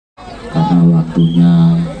karena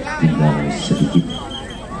waktunya tinggal sedikit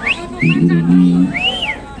diiringi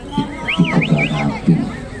dikembang api.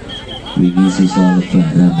 Wingi sisa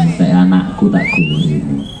lebaran teh anakku tak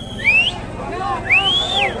goreng.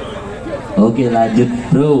 Oke lanjut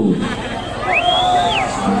bro.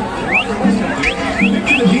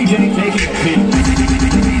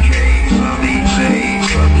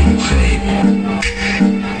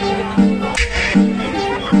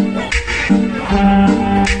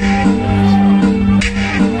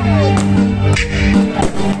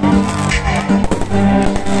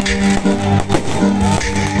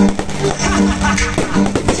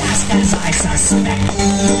 Just as I suspect.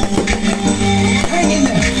 Hang in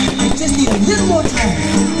there. I just need a little more time.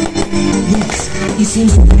 Yes, he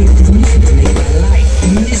seems to be to make my life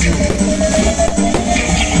miserable.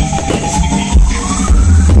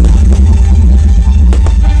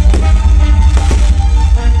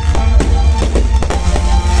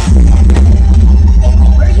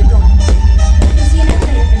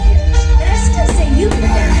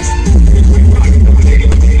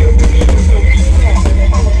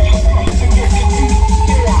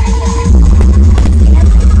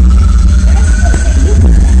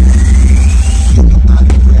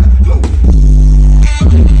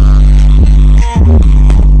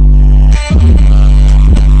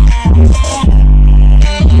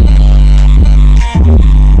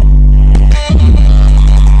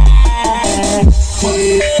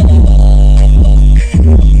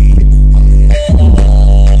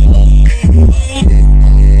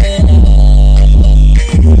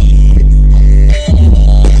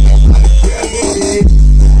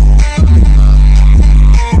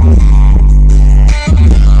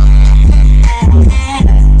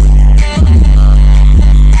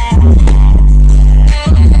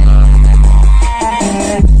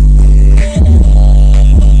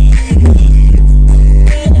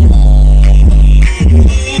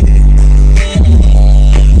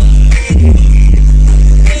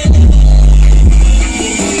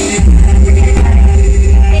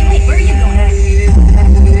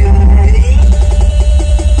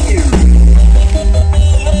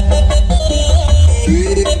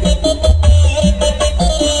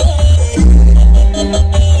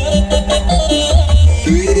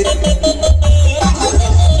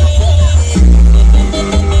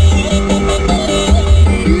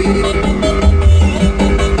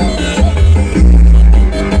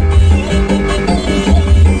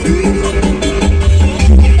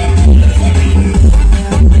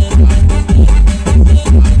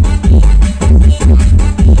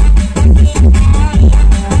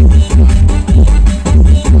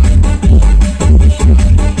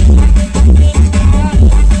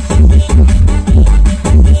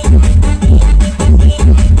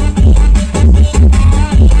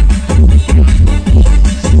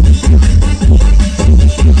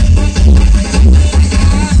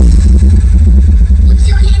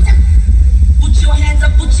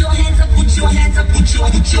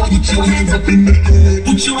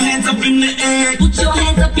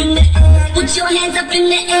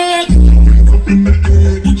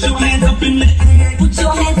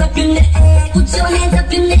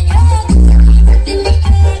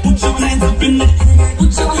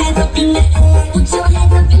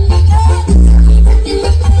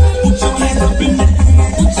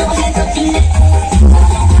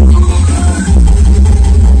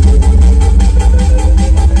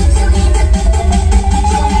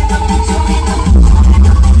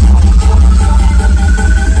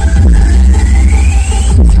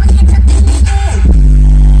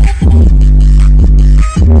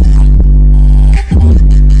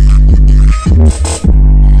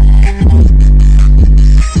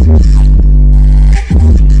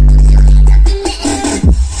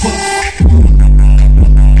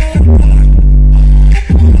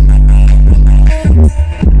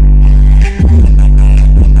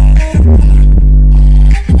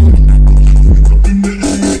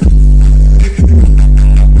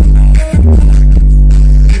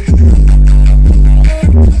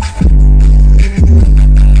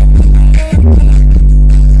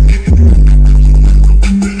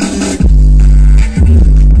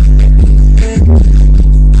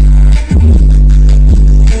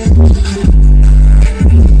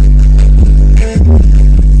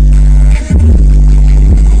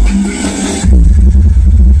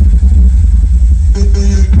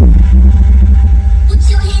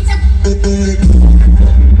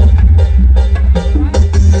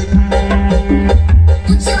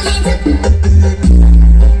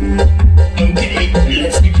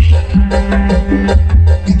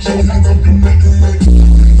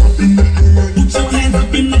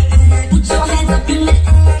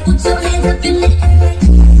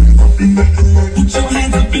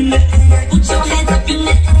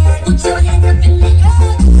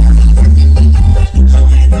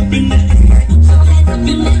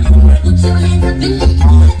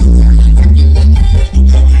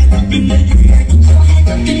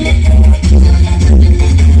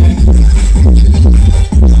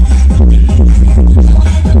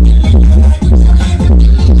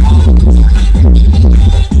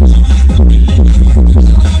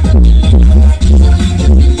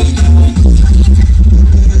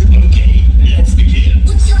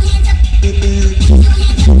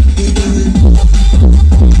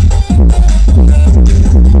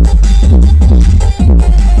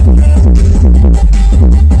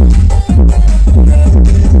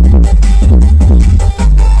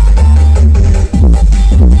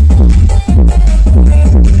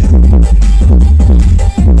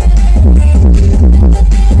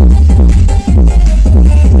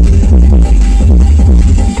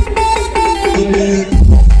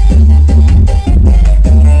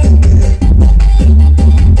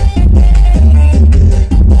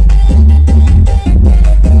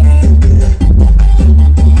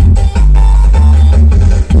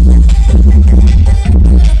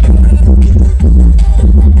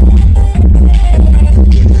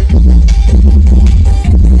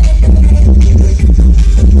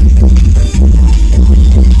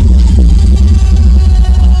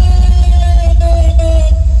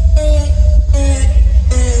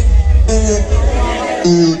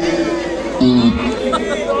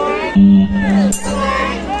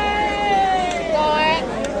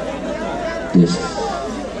 Yes.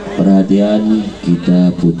 Perhatian,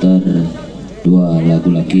 kita putar dua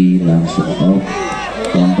lagu lagi langsung off.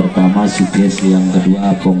 Yang pertama Suges, yang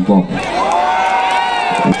kedua Pong Pong.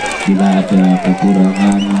 Bila ada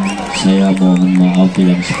kekurangan, saya mohon maaf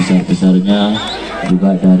yang sebesar-besarnya,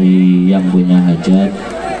 juga dari yang punya hajat,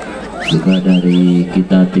 juga dari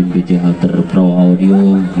kita tim DJ Hunter Pro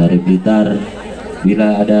Audio dari Blitar.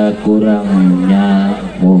 Bila ada kurangnya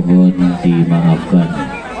mohon dimaafkan.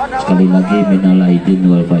 Sekali lagi minal aidin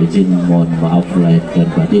wal faizin, mohon maaf lahir dan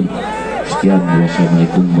batin. Sekian,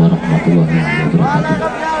 wassalamualaikum warahmatullahi wabarakatuh.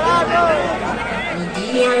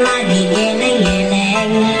 Dia lagi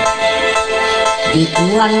geleng-geleng,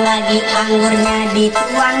 dituang lagi anggurnya,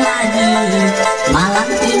 dituang lagi. Malam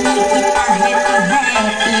ini kita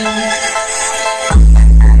happy-happy.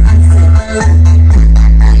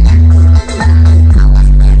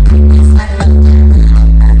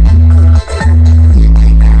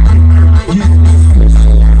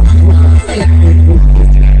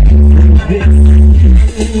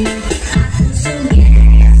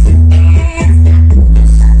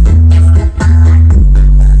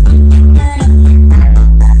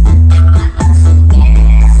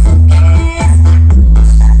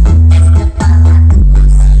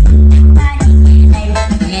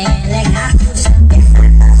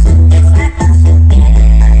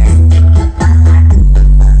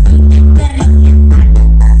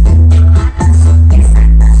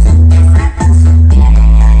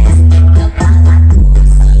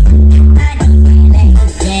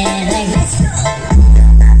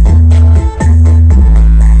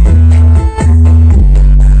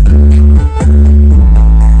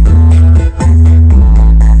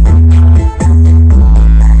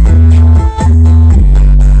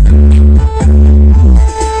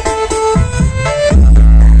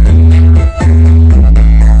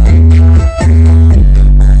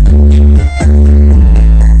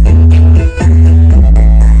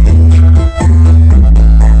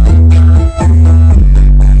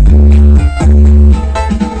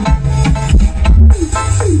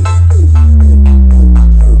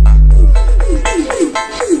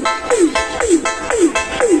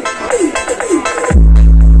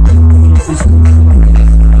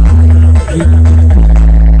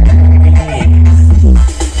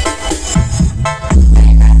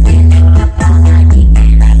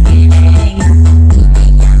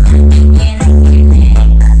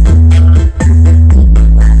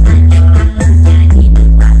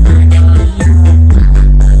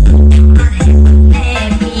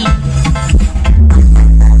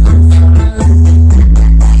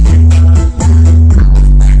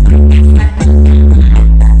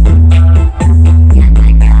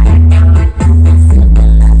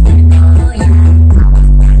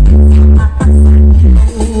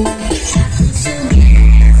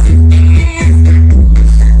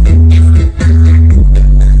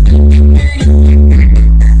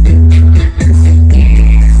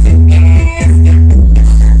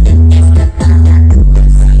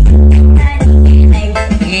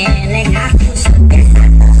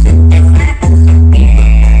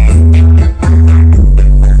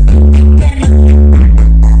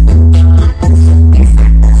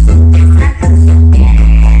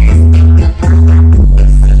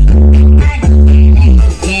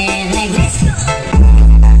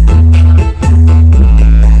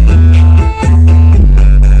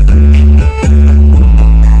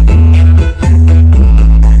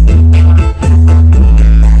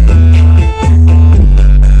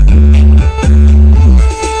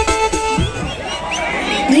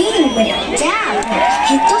 Ring berjam,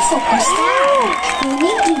 itu fokus tak.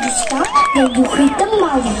 Ini di stop dan juga itu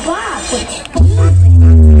mau bangun.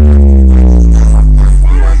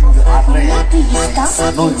 Ini di stop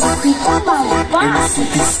dan juga itu mau bangun.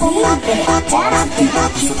 Ring berjam,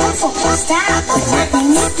 itu fokus tak.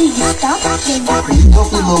 Ini di stop dan juga itu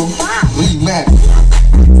mau bangun.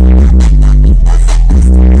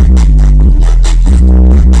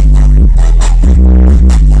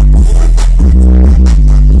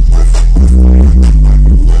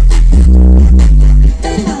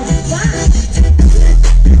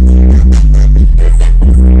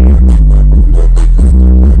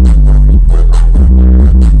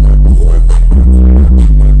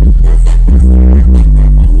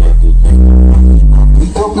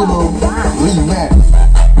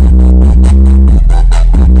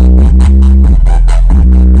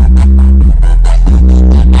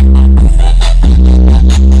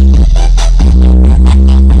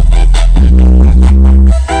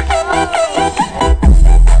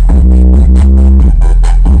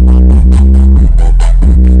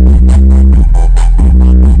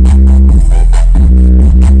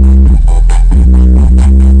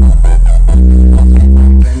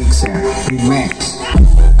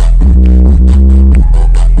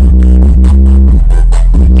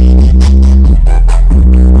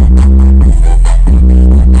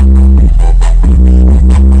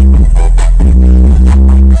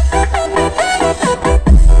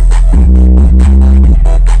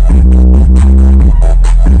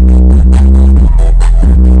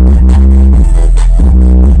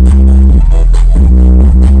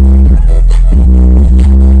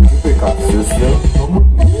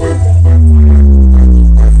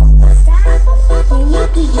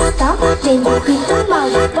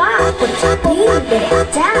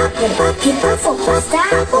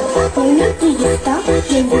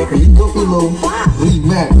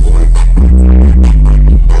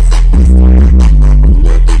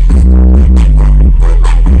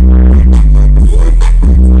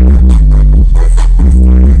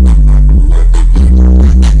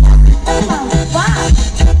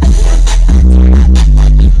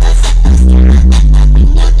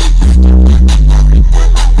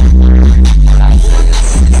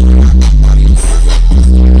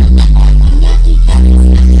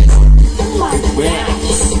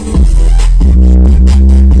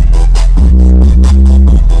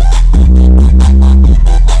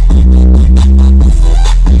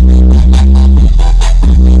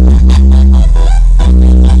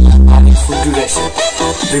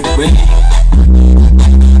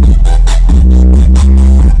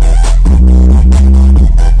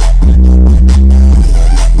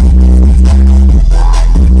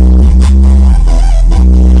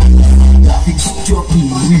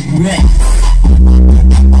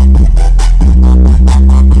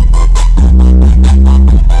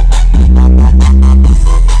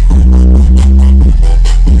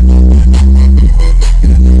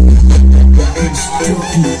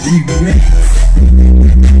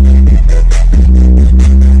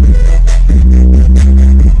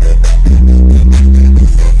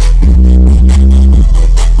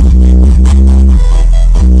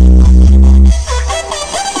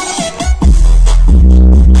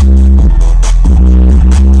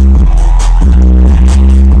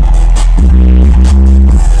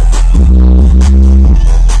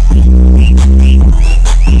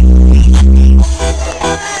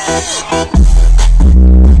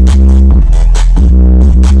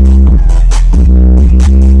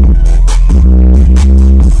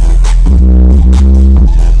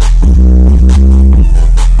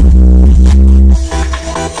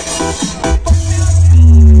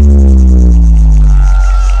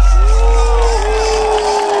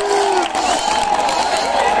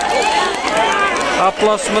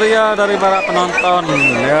 Aplaus meriah dari para penonton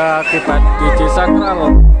ya, akibat DJ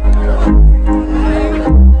Sakral